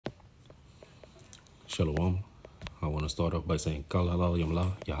Shalom. I want to start off by saying Kal Halal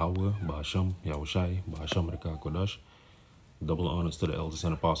Yamla, Yahweh, Bahasham, Yahushai, Bahasham Reka Kodash. Double honors to the elders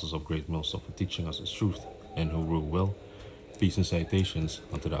and apostles of Great Millstone for teaching us His truth and who rule well. Peace and citations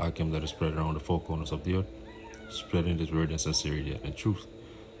unto the Akim that is spread around the four corners of the earth, spreading His word in sincerity and truth.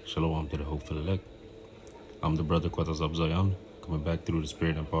 Shalom to the hopeful elect. I'm the brother Kwatas of Zion, coming back through the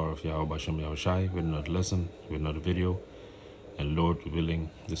spirit and power of Yahweh Bahasham Yahushai with another lesson, with another video. And Lord willing,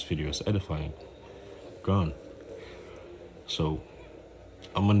 this video is edifying. Gone. So,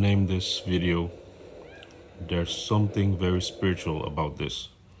 I'm gonna name this video, There's Something Very Spiritual About This.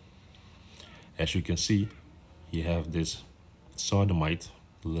 As you can see, you have this sodomite,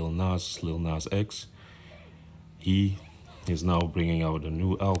 Lil Nas X. He is now bringing out a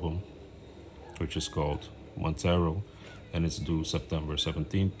new album, which is called Montero, and it's due September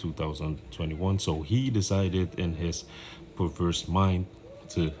 17, 2021. So he decided in his perverse mind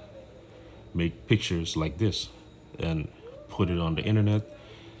to make pictures like this and put it on the internet.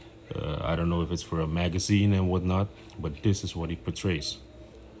 I don't know if it's for a magazine and whatnot, but this is what he portrays.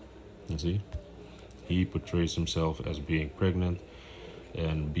 You see, he portrays himself as being pregnant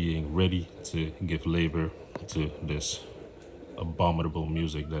and being ready to give labor to this abominable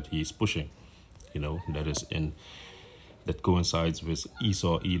music that he's pushing, that coincides with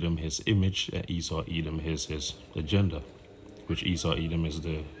Esau Edom, his image, and Esau Edom, his agenda, which Esau Edom is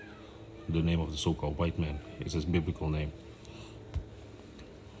the name of the so-called white man. It's his biblical name.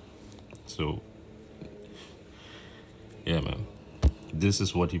 So, yeah, man, this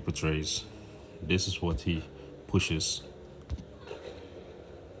is what he portrays. This is what he pushes.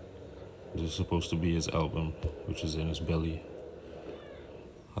 This is supposed to be his album, which is in his belly.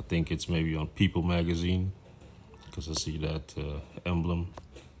 I think it's maybe on People magazine, because I see that emblem.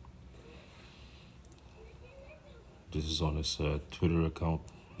 This is on his Twitter account,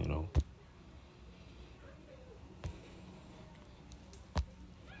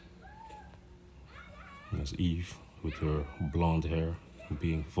 There's Eve with her blonde hair,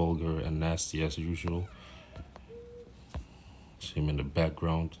 being vulgar and nasty as usual. See him in the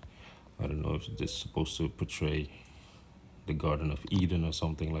background. I don't know if this is supposed to portray the Garden of Eden or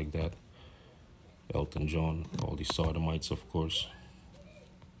something like that. Elton John, all these sodomites, of course.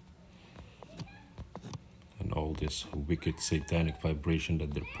 And all this wicked satanic vibration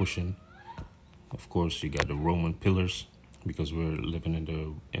that they're pushing. Of course, you got the Roman pillars, because we're living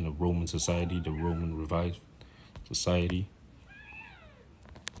in a Roman society, the Roman revived society.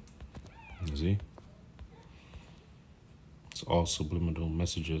 You see? It's all subliminal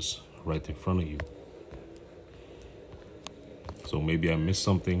messages right in front of you. So maybe I missed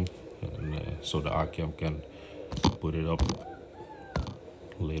something, and so the Akim can put it up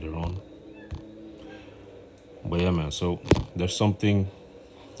later on. But yeah, man, so there's something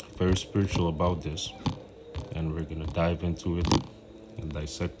very spiritual about this, and we're gonna dive into it and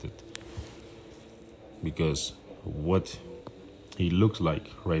dissect it, because what he looks like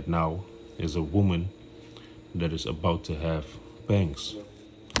right now is a woman that is about to have pangs,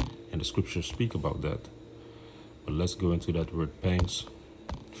 and the scriptures speak about that. But let's go into that word pangs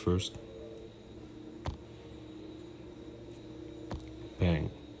first.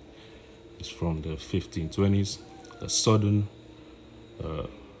 Pang is from the 1520s, a sudden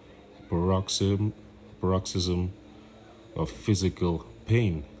paroxysm of physical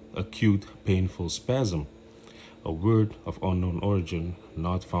pain, acute painful spasm, a word of unknown origin,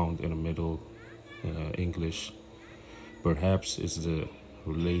 not found in the Middle English. Perhaps it's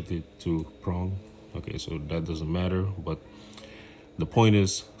related to prong. Okay, so that doesn't matter, but the point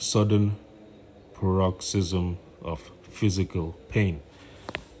is sudden paroxysm of physical pain.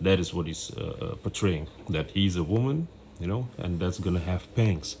 That is what he's portraying, that he's a woman, and that's gonna have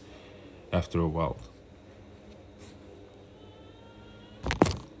pangs after a while.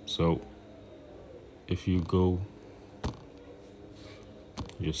 So if you go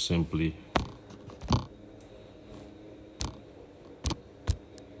just simply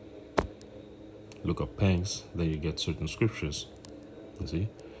look up pangs, then you get certain scriptures, you see.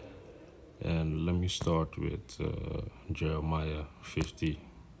 And let me start with Jeremiah 50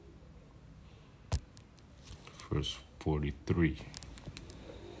 verse 43.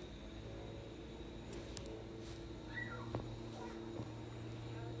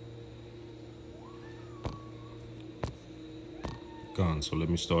 So let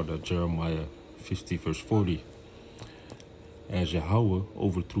me start at Jeremiah 50 verse 40. As Yahweh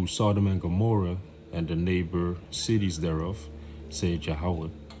overthrew Sodom and Gomorrah and the neighbor cities thereof, said Yahweh,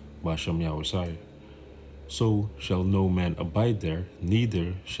 Basham Yahushai, so shall no man abide there,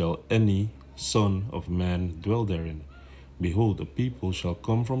 neither shall any son of man dwell therein. Behold, a people shall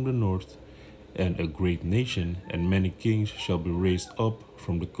come from the north, and a great nation, and many kings shall be raised up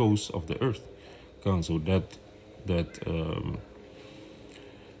from the coasts of the earth. So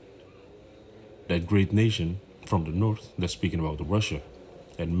that great nation from the north, that's speaking about Russia,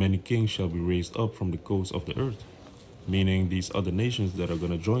 and many kings shall be raised up from the coasts of the earth, meaning these other nations that are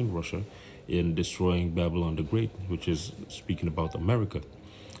going to join Russia in destroying Babylon the Great, which is speaking about America.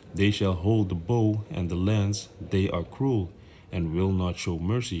 They shall hold the bow and the lance, they are cruel and will not show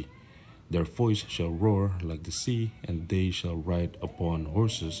mercy. Their voice shall roar like the sea, and they shall ride upon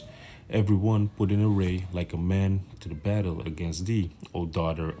horses, every one put in array like a man to the battle against thee, O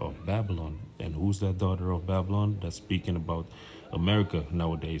daughter of Babylon. And who's that daughter of Babylon? That's speaking about America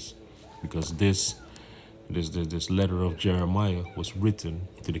nowadays, because this letter of Jeremiah was written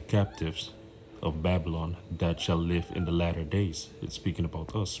to the captives of Babylon that shall live in the latter days. It's speaking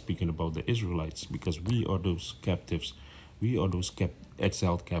about us, speaking about the Israelites, because we are those captives. We are those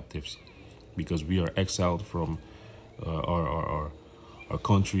exiled captives, because we are exiled from our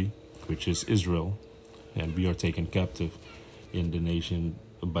country, which is Israel, and we are taken captive in the nation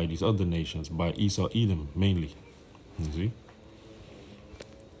by these other nations, by Esau, Edom mainly. You see?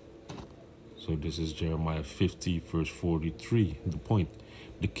 So this is Jeremiah 50, verse 43, the point.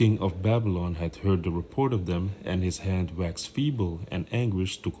 The king of Babylon had heard the report of them, and his hand waxed feeble, and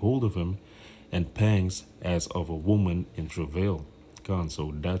anguish took hold of him, and pangs as of a woman in travail.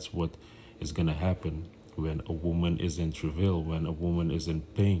 So that's what is going to happen when a woman is in travail, when a woman is in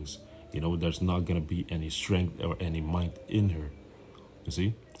pains. There's not going to be any strength or any might in her. You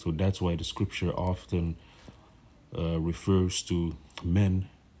see? So that's why the scripture often refers to men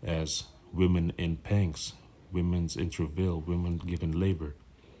as women in pangs, women's in travail, women given labor.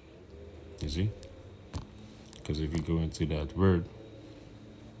 You see? Because if you go into that word,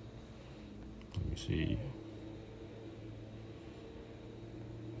 let me see,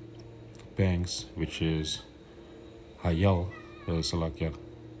 pangs, which is hayal, salakia,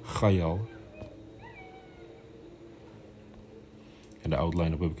 chayal, and the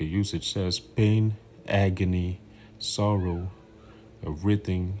outline of biblical usage says pain, agony, sorrow, a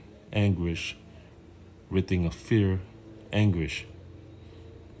writhing, anguish, writhing of fear, anguish.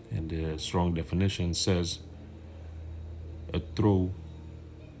 And the strong definition says a throe,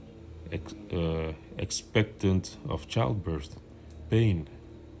 expectant of childbirth, pain,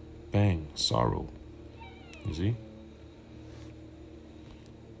 pang, sorrow. You see?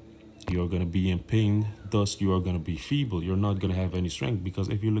 You're going to be in pain, thus you are going to be feeble. You're not going to have any strength, because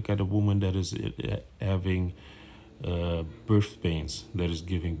if you look at a woman that is having birth pains, that is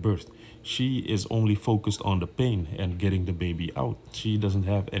giving birth, she is only focused on the pain and getting the baby out. She doesn't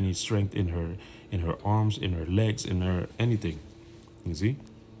have any strength in her arms, in her legs, in her anything. You see?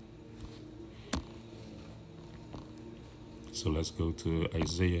 So let's go to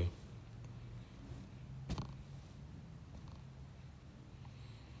Isaiah.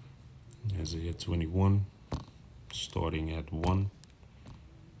 Isaiah 21, starting at 1,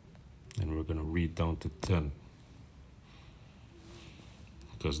 and we're going to read down to 10,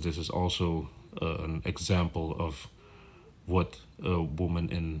 because this is also an example of what a woman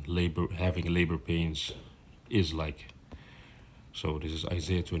in labor, having labor pains, is like. So this is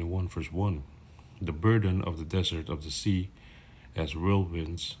Isaiah 21, verse 1. The burden of the desert of the sea, as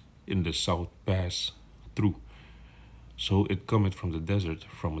whirlwinds in the south pass through. So it cometh from the desert,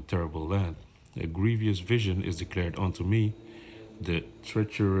 from a terrible land. A grievous vision is declared unto me. The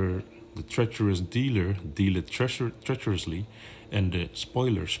treacherous dealer dealeth treacherously, and the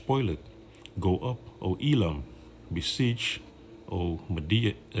spoiler spoileth. Go up, O Elam, beseech, O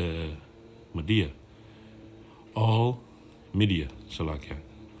Media, all Media, Salakia.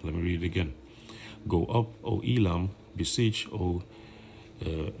 Let me read it again. Go up, O Elam, beseech, O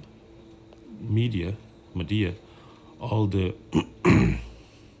Media, all the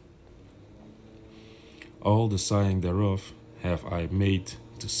all the sighing thereof have I made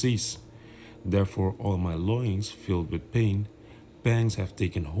to cease. Therefore all my loins filled with pain, pangs have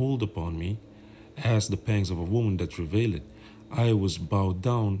taken hold upon me, as the pangs of a woman that travaileth. I was bowed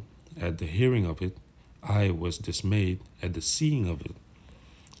down at the hearing of it, I was dismayed at the seeing of it.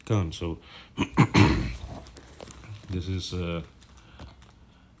 So this is a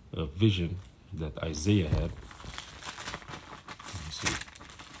vision that Isaiah had. Let me see,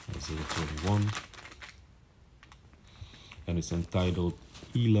 Isaiah 21, and it's entitled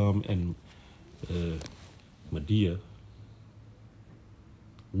Elam and Media,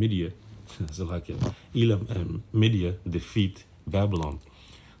 so like Elam and Media defeat Babylon.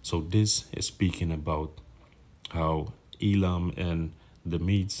 So this is speaking about how Elam and the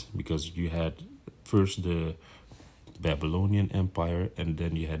Medes, because you had first the Babylonian Empire, and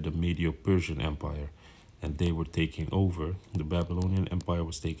then you had the Medo-Persian Empire, and they were taking over. The Babylonian Empire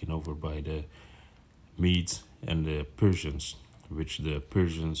was taken over by the Medes and the Persians, which the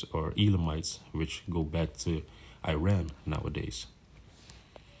Persians are Elamites, which go back to Iran nowadays.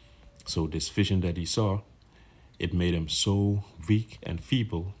 So this vision that he saw, it made him so weak and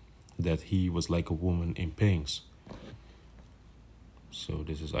feeble that he was like a woman in pangs. So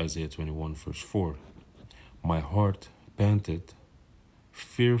this is Isaiah 21 verse 4. My heart panted,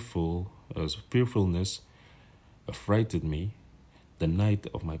 fearfulness affrighted me. The night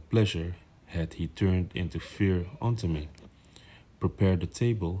of my pleasure had he turned into fear unto me. Prepare the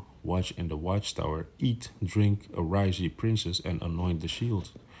table, watch in the watchtower, eat, drink, arise ye princes, and anoint the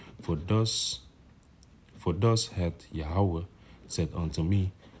shield. For thus hath Yahweh said unto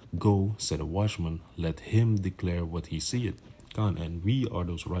me, Go, said a watchman, let him declare what he seeth. God, and we are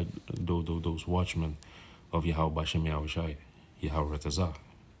those watchmen of Yahweh Bashem Yahushai, Yahweh Ratazah.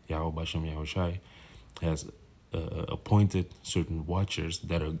 Yahweh Bashem Yahushai has appointed certain watchers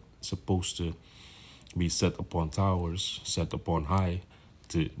that are supposed to be set upon towers, set upon high,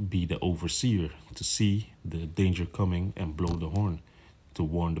 to be the overseer, to see the danger coming and blow the horn, to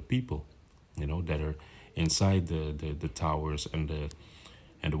warn the people, that are inside the towers and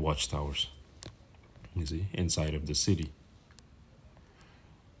the watchtowers, you see, inside of the city.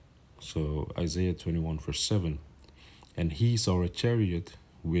 So Isaiah 21 verse 7, and he saw a chariot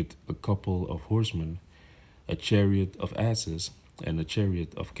with a couple of horsemen, a chariot of asses, and a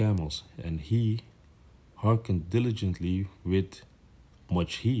chariot of camels, and he hearkened diligently with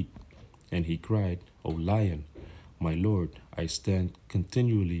much heat. And he cried, O lion, my lord, I stand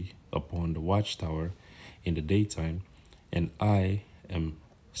continually upon the watchtower in the daytime, and I am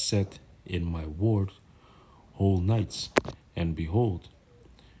set in my ward whole nights. And behold,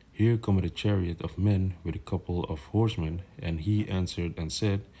 here cometh a chariot of men with a couple of horsemen. And he answered and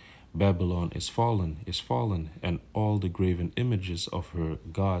said, Babylon is fallen, and all the graven images of her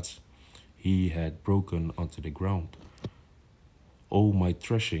gods he had broken onto the ground. Oh, my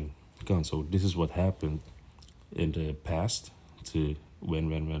threshing. So this is what happened in the past, to when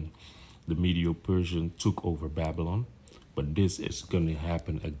the Medo-Persian took over Babylon. But this is going to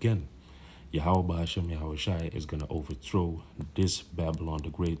happen again. Yahweh Bahashem Yahushai is going to overthrow this Babylon the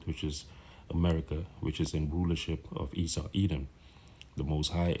Great, which is America, which is in rulership of Esau Edom. The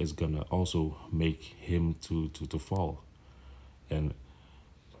Most High is going to also make him to fall and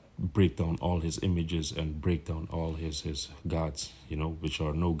break down all his images and break down all his gods, which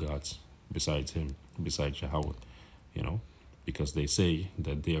are no gods besides him, besides Yahweh, because they say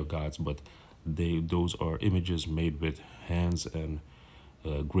that they are gods, but those are images made with hands and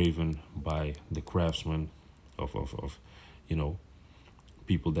graven by the craftsmen of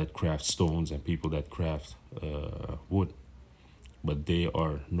people that craft stones and people that craft wood. But they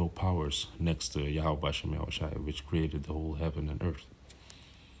are no powers next to Yahweh Bashem Yahushai, which created the whole heaven and earth.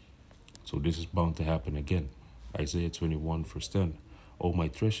 So this is bound to happen again. Isaiah 21 verse 10. O my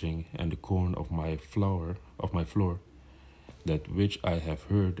threshing and the corn of my flour, that which I have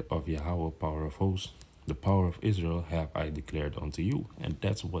heard of Yahweh power of hosts, the power of Israel have I declared unto you. And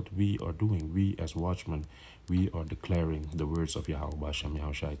that's what we are doing. We as watchmen, we are declaring the words of Yahweh Bashem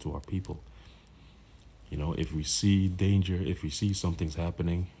Yahushai to our people. If we see danger, if we see something's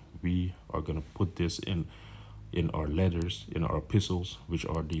happening, we are going to put this in our letters, in our epistles, which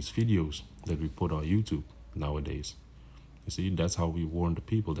are these videos that we put on YouTube nowadays. You see, that's how we warn the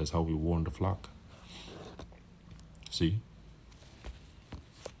people. That's how we warn the flock. See?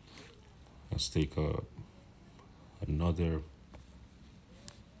 Let's take another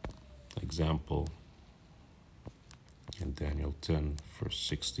example in Daniel 10, verse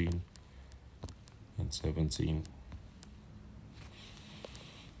 16 and 17.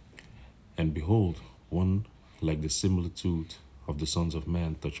 And behold, one like the similitude of the sons of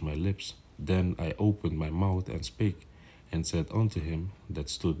man touched my lips. Then I opened my mouth and spake, and said unto him that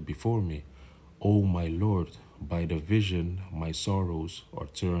stood before me, O my Lord, by the vision my sorrows are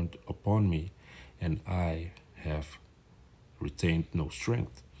turned upon me, and I have retained no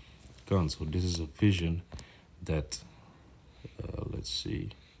strength. So this is a vision that, let's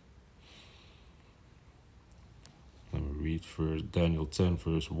see. Let me read first Daniel 10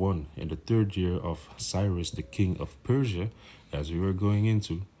 verse 1. In the 3rd year of Cyrus the king of Persia, as we were going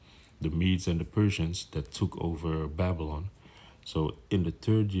into, the Medes and the Persians that took over Babylon. So in the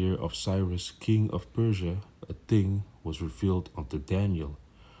 3rd year of Cyrus king of Persia, a thing was revealed unto Daniel,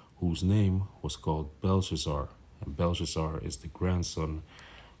 whose name was called Belshazzar. And Belshazzar is the grandson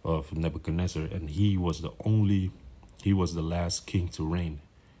of Nebuchadnezzar, and he was the last king to reign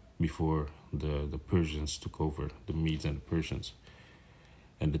before the Persians took over, the Medes and the Persians.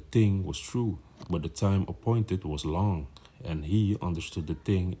 And the thing was true, but the time appointed was long, and he understood the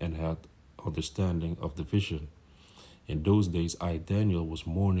thing and had understanding of the vision. In those days, I, Daniel, was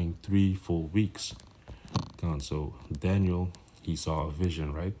mourning 3 full weeks. So Daniel, he saw a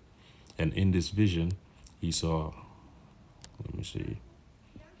vision, right? And in this vision, he saw, let me see,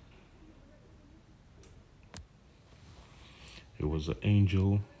 it was an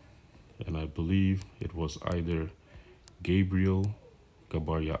angel, and I believe it was either Gabriel,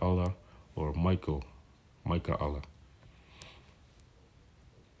 Gabarya Allah, or Micah Allah.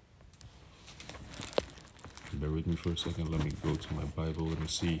 Bear with me for a second. Let me go to my Bible. Let me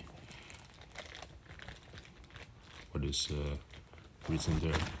see what is written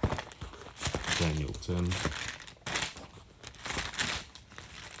there. Daniel 10.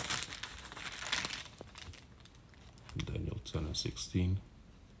 Daniel 10 and 16.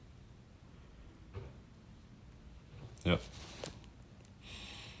 Yep.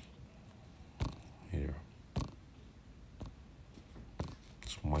 Here.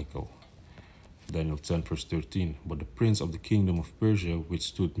 It's Michael. Daniel 10 verse 13. But the prince of the kingdom of Persia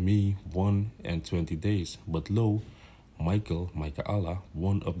withstood me 21 days. But lo, Micah Allah,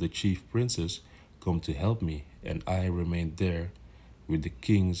 one of the chief princes, come to help me, and I remained there with the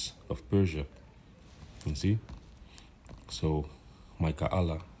kings of Persia. You see? So Micah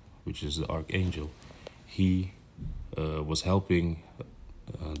Allah, which is the archangel, he was helping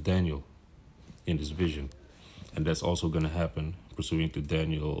Daniel in this vision. And that's also going to happen pursuant to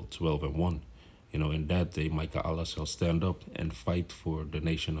Daniel 12 and 1. In that day, Micah Allah shall stand up and fight for the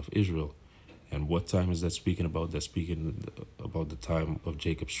nation of Israel. And what time is that speaking about? That's speaking about the time of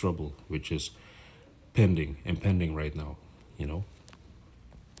Jacob's trouble, which is impending right now,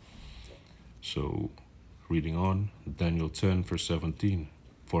 So, reading on, Daniel 10, verse 17.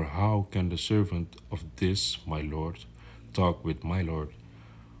 For how can the servant of this, my Lord, talk with my Lord?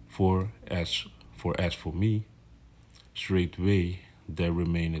 For as for me, straightway there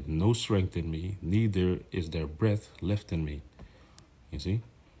remaineth no strength in me, neither is there breath left in me. You see?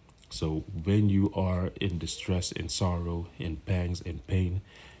 So when you are in distress, in sorrow, in pangs, in pain,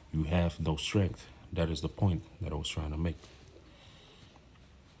 you have no strength. That is the point that I was trying to make.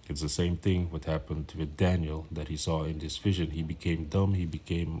 It's the same thing what happened with Daniel that he saw in this vision. He became dumb. He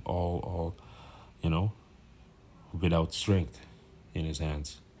became all without strength in his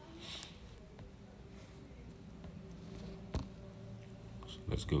hands. So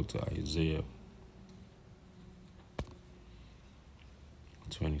let's go to Isaiah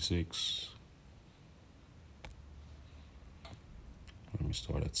 26. Let me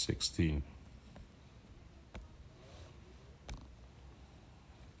start at 16.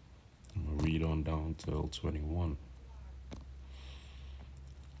 I'm going to read on down till 21.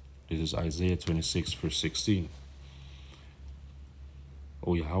 This is Isaiah 26, verse 16.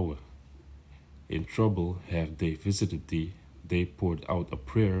 O Yahweh, in trouble have they visited thee. They poured out a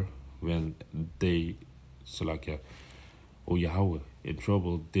prayer when they, O Yahweh, in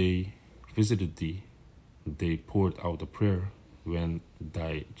trouble they visited thee. They poured out a prayer when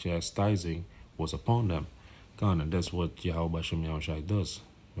thy chastising was upon them. And that's what Yahweh Bashem Yahushai does.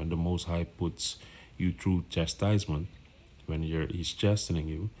 When the Most High puts you through chastisement, when he's chastening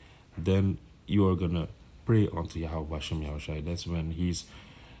you, then you are going to pray unto Yahweh Bashem Yahushai. That's when he's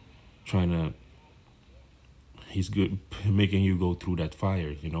making you go through that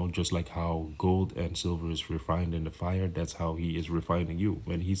fire, just like how gold and silver is refined in the fire. That's how he is refining you.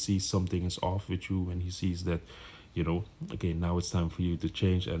 When he sees something is off with you, when he sees that, okay, now it's time for you to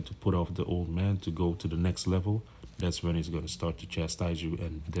change and to put off the old man to go to the next level, that's when he's going to start to chastise you,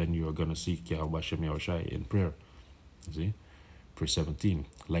 and then you are going to seek Yahweh Bashem Yahushai in prayer. See? Verse 17,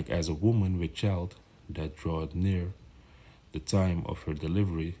 like as a woman with child that draweth near the time of her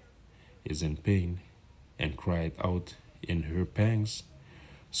delivery is in pain, and cried out in her pangs,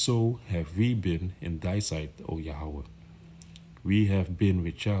 so have we been in thy sight, O Yahweh. We have been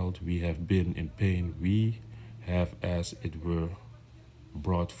with child, we have been in pain, we have as it were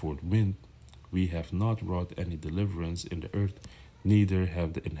brought forth wind, we have not wrought any deliverance in the earth, neither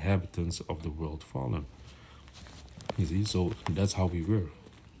have the inhabitants of the world fallen. You see, so that's how we were.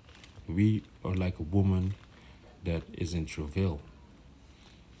 We are like a woman that is in travail,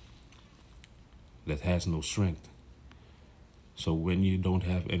 that has no strength. So when you don't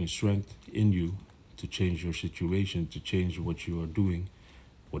have any strength in you to change your situation, to change what you are doing,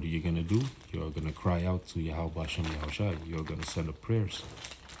 what are you going to do? You are going to cry out to Yahweh Bashem Yahushai. You are going to send up prayers,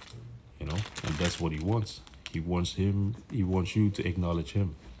 and that's what he wants. He wants you to acknowledge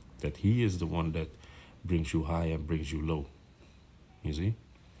him, that he is the one that brings you high and brings you low. You see?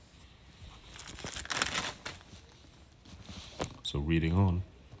 So reading on,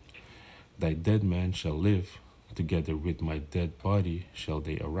 thy dead man shall live, together with my dead body shall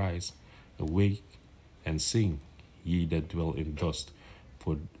they arise. Awake and sing, ye that dwell in dust,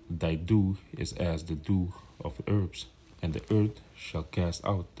 for thy dew is as the dew of herbs, and the earth shall cast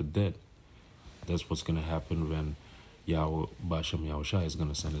out the dead. That's what's going to happen when Yahweh Bashem Yahushai is going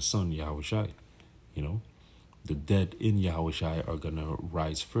to send his son Yahushai. You know, the dead in Yahushai are going to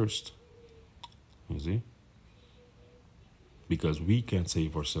rise first. You see? Because we can't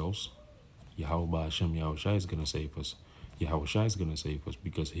save ourselves. Yahweh Hashem Yahushai is going to save us. Yahushai is going to save us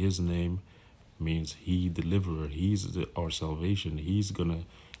because his name means he deliverer. He's our salvation. He's going to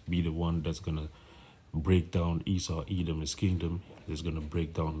be the one that's going to break down Esau, Edom, his kingdom. He's going to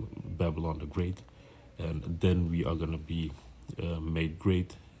break down Babylon the Great. And then we are going to be made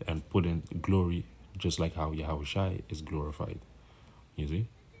great and put in glory, just like how Yahushai is glorified. You see?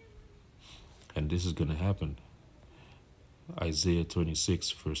 And this is going to happen. Isaiah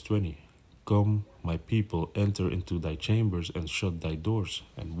 26, verse 20. Come, my people, enter into thy chambers and shut thy doors.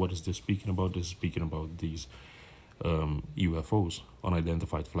 And what is this speaking about? This is speaking about these UFOs,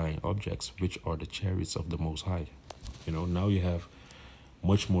 unidentified flying objects, which are the chariots of the Most High. You know, now you have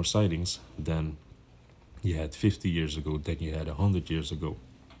much more sightings than you had 50 years ago, than you had 100 years ago.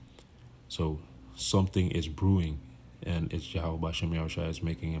 So something is brewing, and it's Yahweh Bashem Yahushua is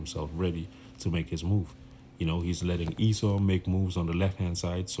making himself ready to make his move. You know, he's letting Esau make moves on the left-hand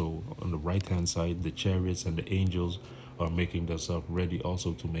side. So on the right-hand side, the chariots and the angels are making themselves ready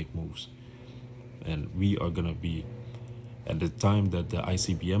also to make moves. And we are going to be, at the time that the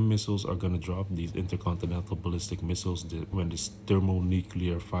ICBM missiles are going to drop, these intercontinental ballistic missiles, when this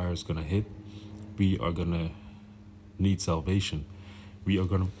thermonuclear fire is going to hit, we are going to need salvation. We are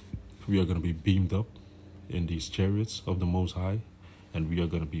going to be beamed up in these chariots of the Most High. And we are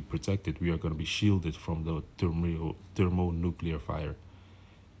going to be protected. We are going to be shielded from the thermonuclear fire.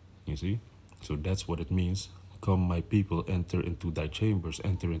 You see? So that's what it means. Come, my people, enter into thy chambers,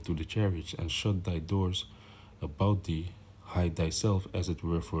 enter into the chariots, and shut thy doors about thee. Hide thyself, as it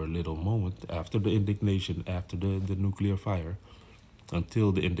were, for a little moment, after the indignation, after the nuclear fire,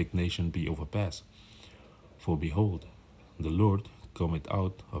 until the indignation be overpassed. For behold, the Lord cometh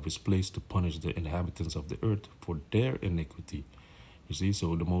out of his place to punish the inhabitants of the earth for their iniquity. You see,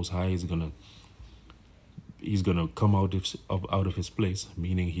 so the Most High is gonna come out of his place,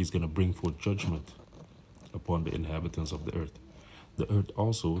 meaning he's gonna bring forth judgment upon the inhabitants of the earth. The earth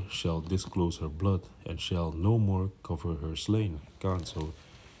also shall disclose her blood, and shall no more cover her slain. God, so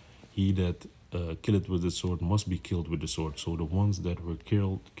he that killeth with the sword must be killed with the sword. So the ones that were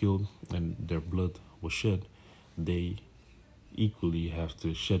killed, and their blood was shed, they equally have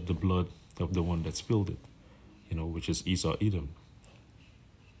to shed the blood of the one that spilled it. You know, which is Esau, Edom.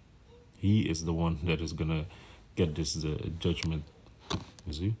 He is the one that is gonna get this judgment,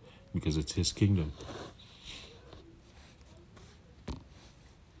 you see, because it's his kingdom.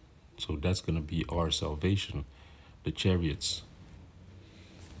 So that's gonna be our salvation, the chariots.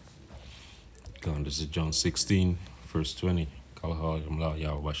 God, this is John 16, verse 20.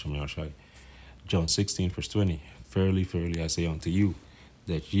 John 16, verse 20. Verily, verily, I say unto you,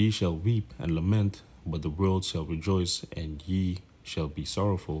 that ye shall weep and lament, but the world shall rejoice, and ye shall be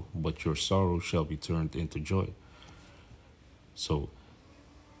sorrowful, but your sorrow shall be turned into joy. So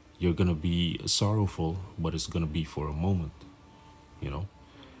you're going to be sorrowful, but it's going to be for a moment, you know.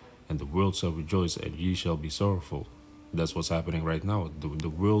 And the world shall rejoice, and ye shall be sorrowful. That's what's happening right now. The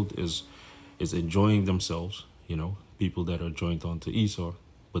world is enjoying themselves, you know, people that are joined onto Esau,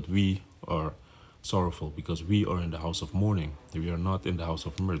 but we are sorrowful because we are in the house of mourning. We are not in the house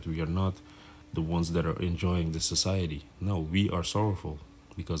of mirth. We are not the ones that are enjoying the society. No, we are sorrowful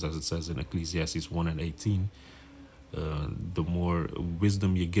because, as it says in Ecclesiastes 1 and 18, the more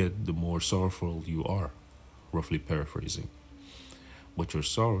wisdom you get, the more sorrowful you are, roughly paraphrasing. But your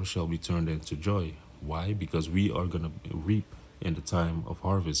sorrow shall be turned into joy. Why? Because we are going to reap in the time of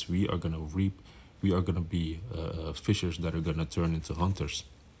harvest. We are going to reap. We are going to be fishers that are going to turn into hunters.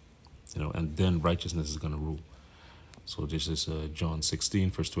 You know, and then righteousness is going to rule. So this is John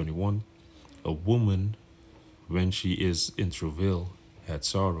 16, verse 21. A woman, when she is in travail, had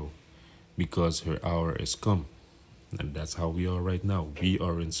sorrow, because her hour is come. And that's how we are right now. We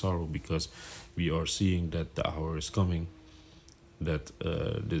are in sorrow because we are seeing that the hour is coming, that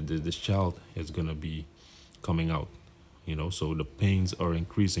this child is going to be coming out. You know, so the pains are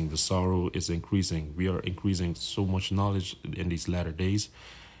increasing, the sorrow is increasing. We are increasing so much knowledge in these latter days,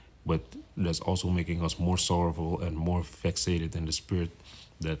 but that's also making us more sorrowful and more vexated in the spirit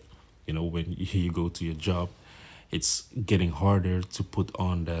that, you know, when you go to your job, it's getting harder to put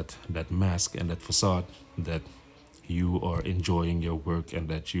on that mask and that facade that you are enjoying your work and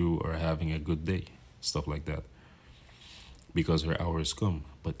that you are having a good day, stuff like that, because her hour is come.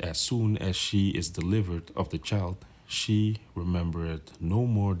 But as soon as she is delivered of the child, she remembereth no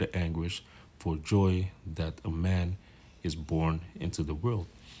more the anguish for joy that a man is born into the world.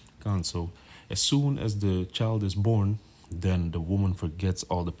 So as soon as the child is born, then the woman forgets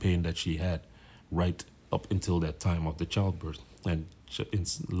all the pain that she had right up until that time of the childbirth. And in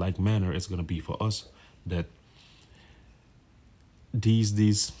like manner, it's going to be for us that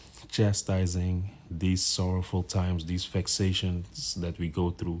these chastising, these sorrowful times, these vexations that we go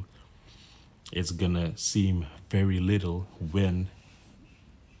through, it's gonna seem very little when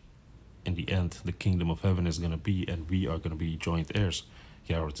in the end the kingdom of heaven is gonna be, and we are gonna be joint heirs,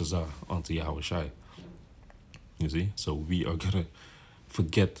 Yaratazah, unto Yahushai. You see, so we are gonna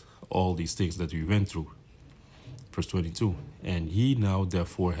forget all these things that we went through. Verse 22, and ye now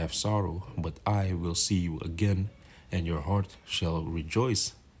therefore have sorrow, but I will see you again, and your heart shall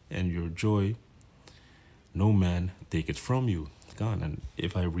rejoice, and your joy no man take it from you. God, and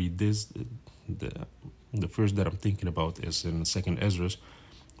if I read this, the verse that I'm thinking about is in 2nd Ezra,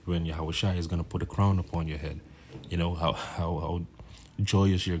 when Yahushua is going to put a crown upon your head. You know how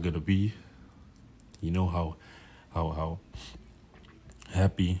joyous you're going to be. You know how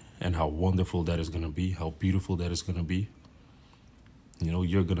happy and how wonderful that is going to be, how beautiful that is going to be. You know,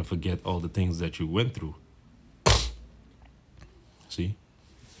 you're going to forget all the things that you went through. See?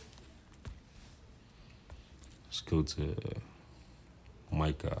 Let's go to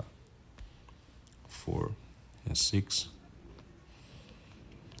Micah 4 and 6.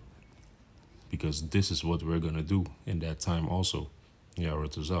 Because this is what we're going to do in that time also.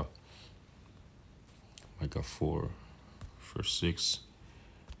 Yaratazah. Micah 4, verse 6.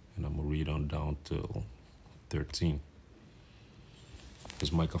 And I'm going to read on down till 13.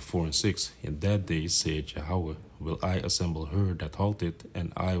 It's Micah 4 and 6. In that day, saith Yahweh, will I assemble her that halted,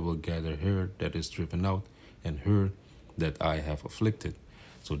 and I will gather her that is driven out, and her that I have afflicted.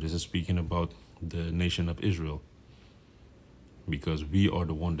 So this is speaking about the nation of Israel. Because we are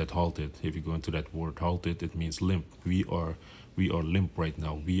the one that halted. If you go into that word halted, it means limp. We are limp right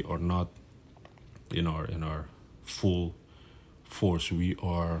now. We are not in our full force. We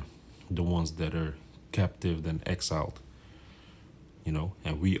are the ones that are captive and exiled. You know,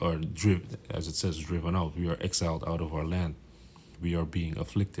 and we are driven, as it says, driven out. We are exiled out of our land. We are being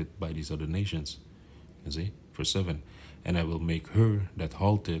afflicted by these other nations. You see, verse 7. And I will make her that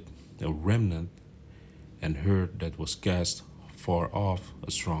halted a remnant, and her that was cast far off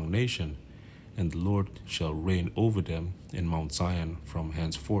a strong nation, and the Lord shall reign over them in Mount Zion from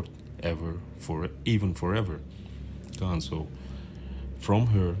henceforth, even forever. God, so from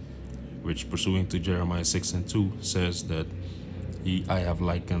her, which pursuing to Jeremiah 6 and 2 says that I have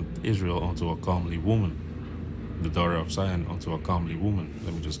likened Israel unto a comely woman, the daughter of Zion unto a comely woman.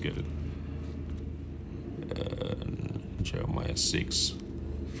 Let me just get it. Jeremiah 6,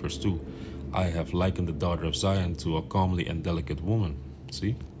 verse 2. I have likened the daughter of Zion to a comely and delicate woman.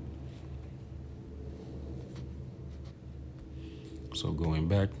 See? So going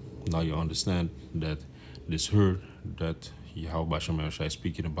back, now you understand that this her that Yahweh Shai is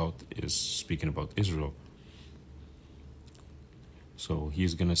speaking about Israel. So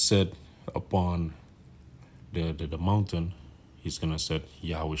he's going to set upon the mountain, he's going to set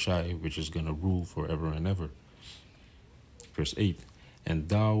Yahweh Shai, which is going to rule forever and ever. Verse 8. And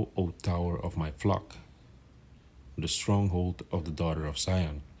thou, O tower of my flock, the stronghold of the daughter of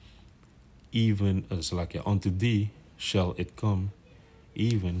Zion, even as like unto thee shall it come,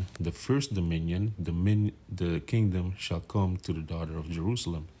 even the first dominion, the kingdom shall come to the daughter of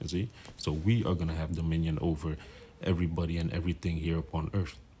Jerusalem. You see? So we are going to have dominion over everybody and everything here upon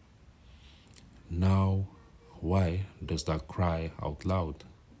earth. Now, why dost thou cry out loud?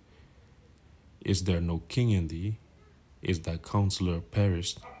 Is there no king in thee? Is thy counselor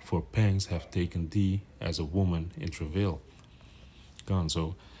perished? For pangs have taken thee as a woman in travail. Gone.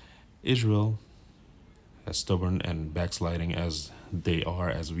 So Israel, as stubborn and backsliding as they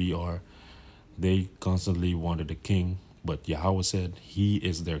are, as we are, they constantly wanted a king, but Yahweh said he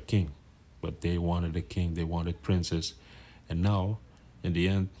is their king. But they wanted a king, they wanted princes. And now, in the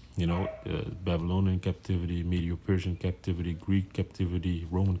end, you know, Babylonian captivity, Medo-Persian captivity, Greek captivity,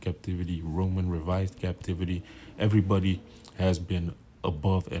 Roman revived captivity, everybody has been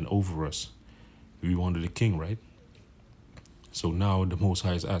above and over us. We wanted a king, right? So now the Most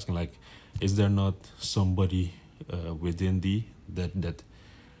High is asking, like, is there not somebody within thee that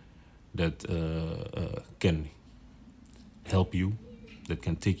can help you, that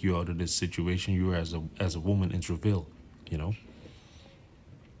can take you out of this situation? You are as a woman in travail, you know.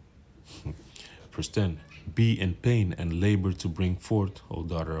 Verse 10. Be in pain and labor to bring forth, O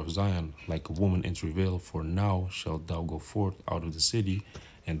daughter of Zion, like a woman in travail, for now shalt thou go forth out of the city,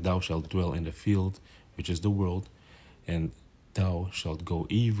 and thou shalt dwell in the field, which is the world, and thou shalt go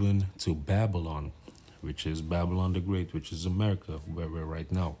even to Babylon, which is Babylon the Great, which is America, where we're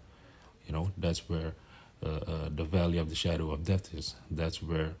right now. You know, that's where the valley of the shadow of death is. That's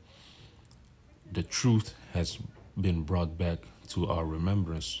where the truth has been brought back to our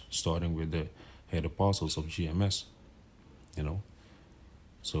remembrance, starting with the head apostles of GMS, you know.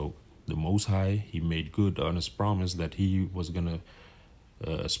 So the Most High, he made good on his promise that he was going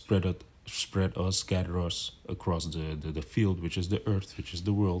to spread us, scatter us across the field, which is the earth, which is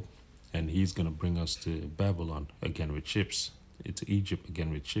the world, and he's going to bring us to Babylon again with ships, to Egypt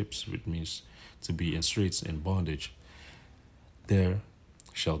again with ships, which means to be in straits, in bondage. There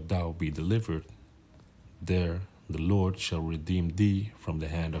shalt thou be delivered. There the Lord shall redeem thee from the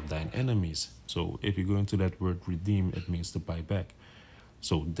hand of thine enemies. So if you go into that word redeem, it means to buy back.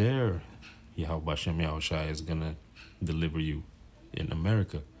 So there, Yahweh Shem Yahushai is going to deliver you in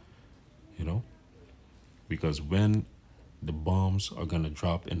America, you know? Because when the bombs are going to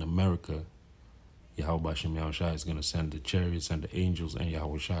drop in America, Yahweh Shem Yahushai is going to send the chariots and the angels and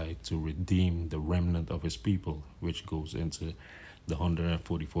Yahushai to redeem the remnant of his people, which goes into the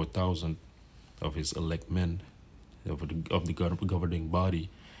 144,000 of his elect men, of the governing body,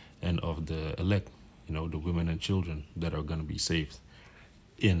 and of the elect, you know, the women and children that are going to be saved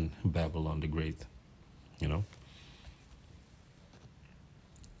in Babylon the Great, you know.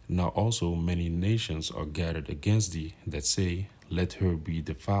 Now also many nations are gathered against thee that say, let her be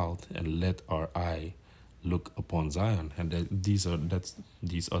defiled, and let our eye look upon Zion. And these are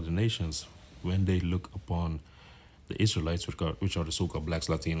the nations, when they look upon the Israelites, which are the so-called blacks,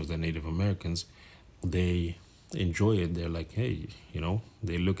 Latinos, and Native Americans, they enjoy it. They're like, hey, you know,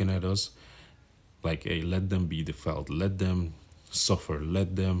 they're looking at us like, hey, let them be defiled, let them suffer,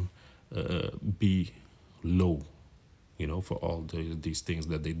 let them be low, you know, for all these things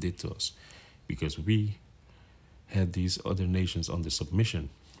that they did to us, because we had these other nations under submission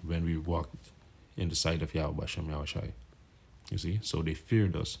when we walked in the sight of Yahweh Shem Yahushai. You see, so they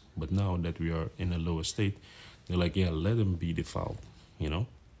feared us, but now that we are in a lower state, they're like, yeah, let them be defiled, you know.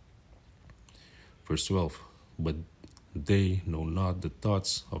 Verse 12, but they know not the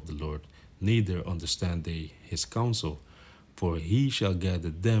thoughts of the Lord, neither understand they his counsel. For he shall gather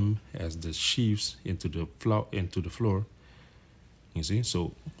them as the sheaves into the floor. You see,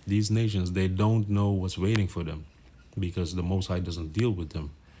 so these nations, they don't know what's waiting for them, because the Most High doesn't deal with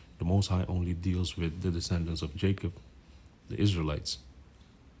them. The Most High only deals with the descendants of Jacob, the Israelites.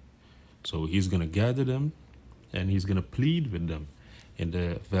 So he's going to gather them, and he's going to plead with them in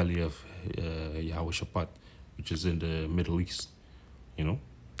the valley of Yahweh Shaphat, which is in the Middle East, you know.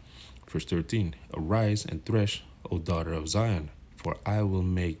 Verse 13, arise and thresh, O daughter of Zion, for I will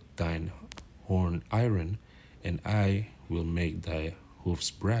make thine horn iron, and I will make thy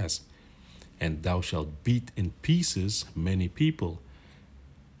hoofs brass, and thou shalt beat in pieces many people.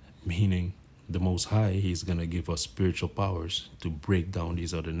 Meaning, the Most High, he's going to give us spiritual powers to break down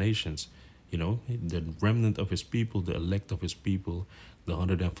these other nations. You know, the remnant of his people, the elect of his people, the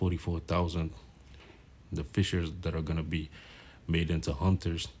 144,000, the fishers that are going to be made into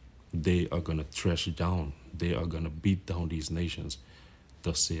hunters, they are going to thresh down. They are going to beat down these nations.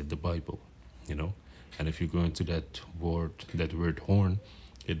 Thus saith the Bible, you know. And if you go into that word horn,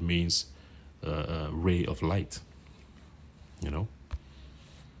 it means ray of light, you know.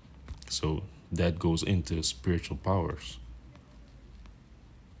 So that goes into spiritual powers.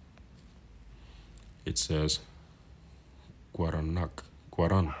 It says Quran.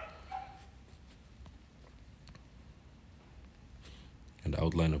 And the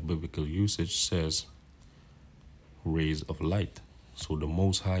outline of biblical usage says rays of light. So the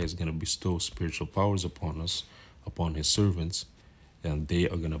Most High is going to bestow spiritual powers upon us, upon his servants, and they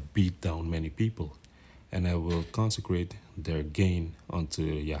are going to beat down many people. And I will consecrate their gain unto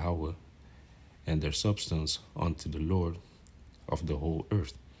Yahweh, and their substance unto the Lord of the whole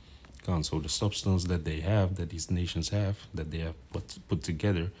earth. So the substance that they have, that these nations have, that they have put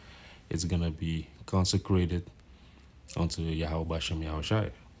together, is going to be consecrated unto Yahweh Shem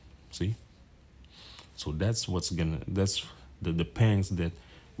Yahushai. See? So that's that's the pangs that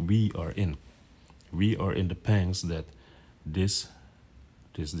we are in. We are in the pangs that this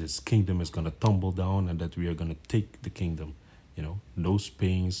kingdom is going to tumble down, and that we are going to take the kingdom. You know, those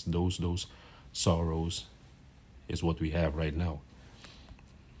pains, those sorrows is what we have right now.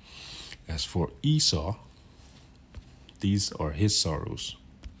 As for Esau, these are his sorrows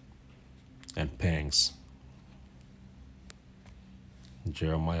and pangs.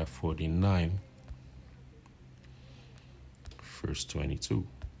 Jeremiah 49, verse 22.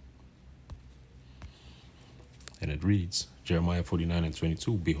 And it reads, Jeremiah 49 and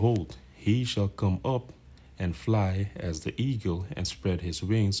 22, Behold, he shall come up and fly as the eagle and spread his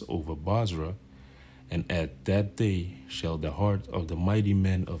wings over Basra. And at that day shall the heart of the mighty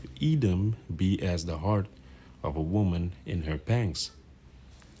men of Edom be as the heart of a woman in her pangs.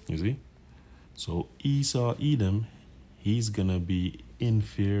 You see? So Esau, Edom, he's going to be in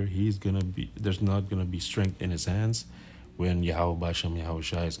fear. There's not going to be strength in his hands when Yahweh Bashem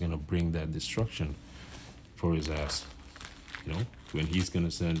Yahushai is going to bring that destruction for his ass. You know, when he's going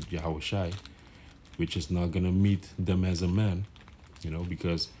to send Yahushai, which is not going to meet them as a man, you know,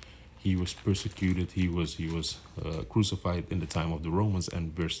 because he was persecuted, he was crucified in the time of the Romans,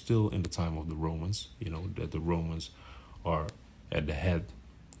 and we're still in the time of the Romans, you know, that the Romans are at the head,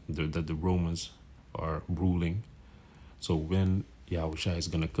 that the Romans are ruling. So when Yahushua is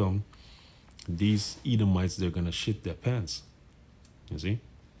going to come, these Edomites, they're going to shit their pants, you see?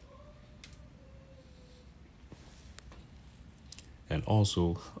 And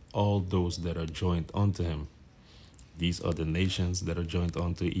also all those that are joined unto him. These are the nations that are joined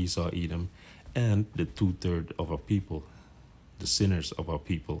unto Esau, Edom, and the 2/3 of our people, the sinners of our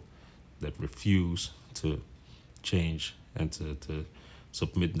people that refuse to change and to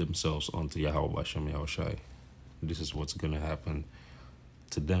submit themselves unto Yahweh Bashem Yahushai. This is what's going to happen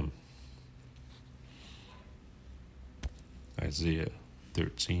to them. Isaiah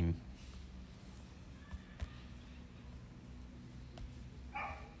 13.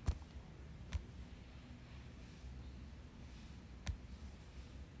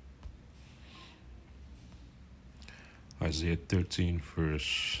 Isaiah 13,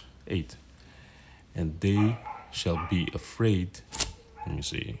 verse 8. And they shall be afraid. Let me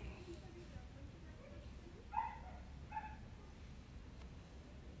see.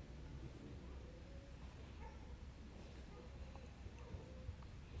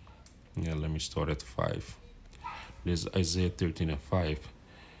 Yeah, let me start at 5. This is Isaiah 13 and 5.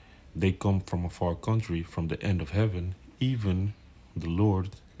 They come from a far country, from the end of heaven, even the Lord,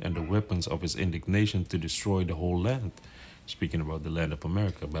 and the weapons of his indignation to destroy the whole land. Speaking about the land of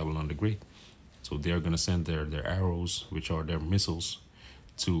America, Babylon the Great. So they are going to send their arrows, which are their missiles,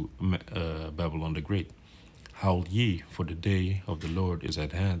 to Babylon the Great. Howl ye, for the day of the Lord is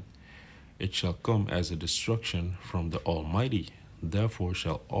at hand. It shall come as a destruction from the Almighty. Therefore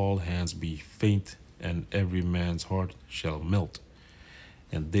shall all hands be faint, and every man's heart shall melt.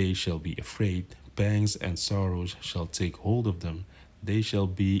 And they shall be afraid, pangs and sorrows shall take hold of them. They shall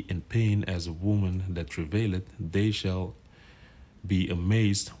be in pain as a woman that travaileth. They shall be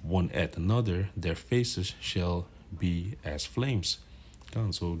amazed one at another. Their faces shall be as flames.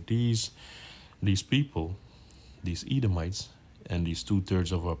 And so these people, these Edomites, and these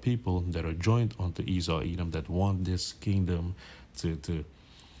 2/3 of our people that are joined unto Esau, Edom, that want this kingdom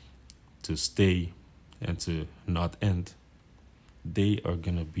to stay and to not end, they are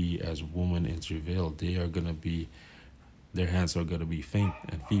gonna be as women in travail. They are gonna be, their hands are gonna be faint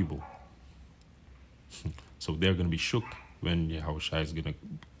and feeble. So they're gonna be shook when Yahushua is gonna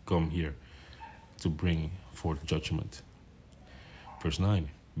come here to bring forth judgment. Verse 9.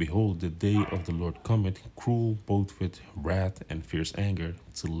 Behold, the day of the Lord cometh, cruel both with wrath and fierce anger,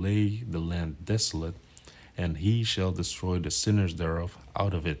 to lay the land desolate, and he shall destroy the sinners thereof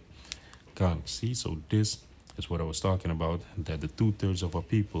out of it. God, see, so this is what I was talking about, that the 2/3 of our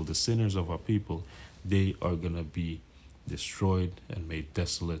people, the sinners of our people, they are going to be destroyed and made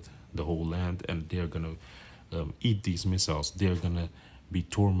desolate, the whole land, and they're going to eat these missiles. They're going to be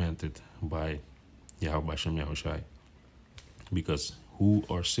tormented by Yahweh Shem Yahushai. Because who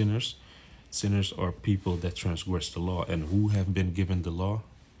are sinners? Sinners are people that transgress the law. And who have been given the law?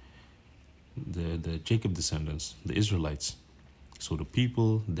 The Jacob descendants, the Israelites. So the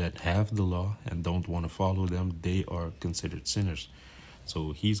people that have the law and don't want to follow them, they are considered sinners.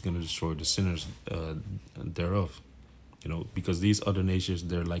 So he's going to destroy the sinners thereof. You know, because these other nations,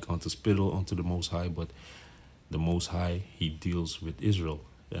 they're like unto spittle unto the Most High, but the Most High, he deals with Israel.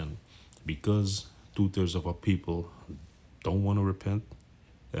 And because 2/3 of our people don't want to repent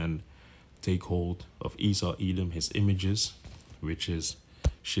and take hold of Esau, Edom, his images, which is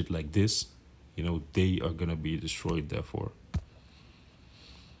shit like this, you know, they are going to be destroyed, therefore.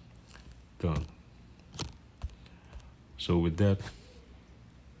 Gone. So with that,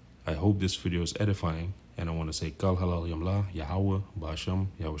 I hope this video is edifying, and I want to say Kal Halal Yamla, Yahweh, Ba'asham,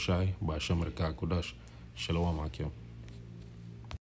 Yahushai, Ba'asham Reka Kodash, Shalom Akim.